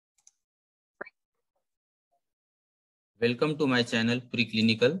Welcome to my channel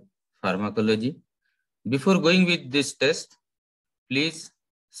Preclinical Pharmacology. Before going with this test, please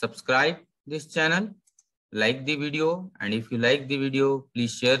subscribe this channel, like the video, and if you like the video,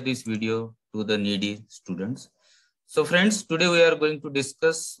 please share this video to the needy students. So friends, today we are going to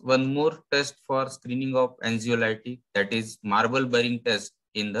discuss one more test for screening of anxiolytic, that is marble burying test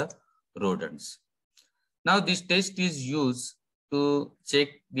in the rodents. Now this test is used to check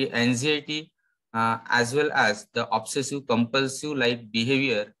the anxiety as well as the obsessive compulsive like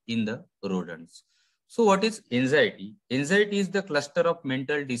behavior in the rodents. So what is anxiety? Anxiety is the cluster of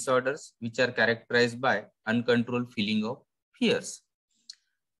mental disorders which are characterized by uncontrolled feeling of fears.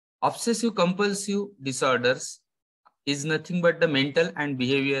 Obsessive compulsive disorders is nothing but the mental and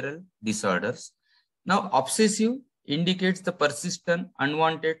behavioral disorders. Now obsessive indicates the persistent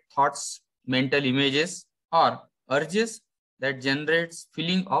unwanted thoughts, mental images or urges that generates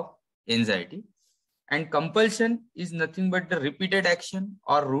feeling of anxiety. And compulsion is nothing but the repeated action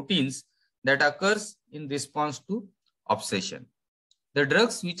or routines that occurs in response to obsession. The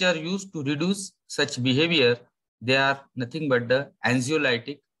drugs which are used to reduce such behavior, they are nothing but the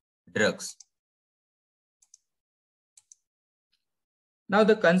anxiolytic drugs. Now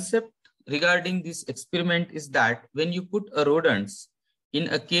the concept regarding this experiment is that when you put a rodents in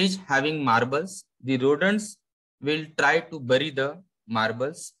a cage having marbles, the rodents will try to bury the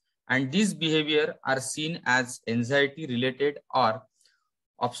marbles, and these behavior are seen as anxiety related or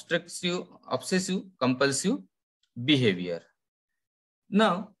obsessive compulsive behavior.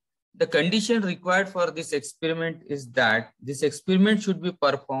 Now, the condition required for this experiment is that this experiment should be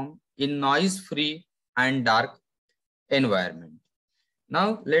performed in noise-free and dark environment.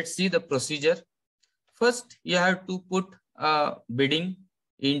 Now, let's see the procedure. First, you have to put a bedding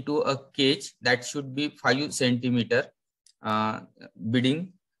into a cage that should be 5 centimeter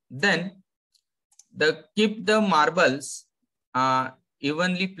bedding. Then keep the marbles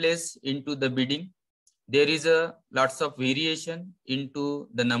evenly placed into the bedding. There is a lots of variation into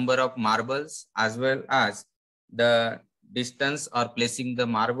the number of marbles as well as the distance or placing the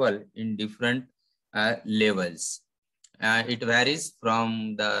marble in different levels. It varies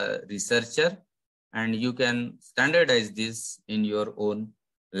from the researcher, and you can standardize this in your own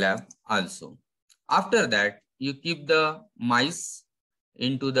lab also. After that, you keep the mice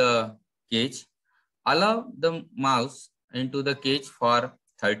into the cage. Allow the mouse into the cage for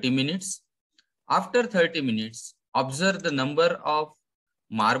 30 minutes. After 30 minutes, observe the number of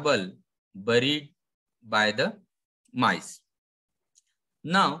marble buried by the mice.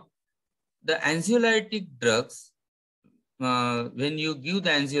 Now, the anxiolytic drugs, when you give the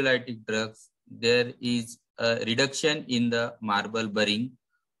anxiolytic drugs, there is a reduction in the marble burying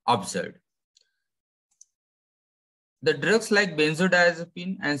observed. The drugs like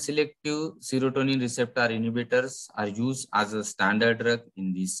benzodiazepine and selective serotonin receptor inhibitors are used as a standard drug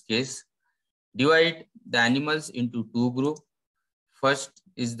in this case. Divide the animals into two groups. First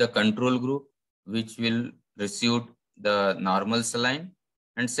is the control group, which will receive the normal saline,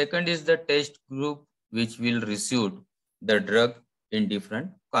 and second is the test group, which will receive the drug in different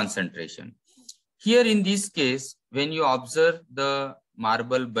concentration. Here in this case, when you observe the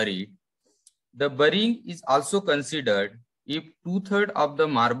marble buried, the burying is also considered if 2/3 of the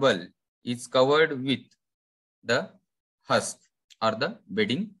marble is covered with the husk or the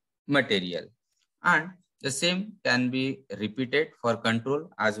bedding material. And the same can be repeated for control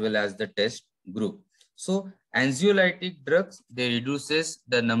as well as the test group. So anxiolytic drugs, they reduces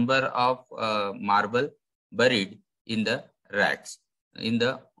the number of marble buried in the rats,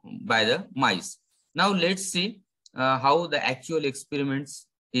 by the mice. Now let's see how the actual experiments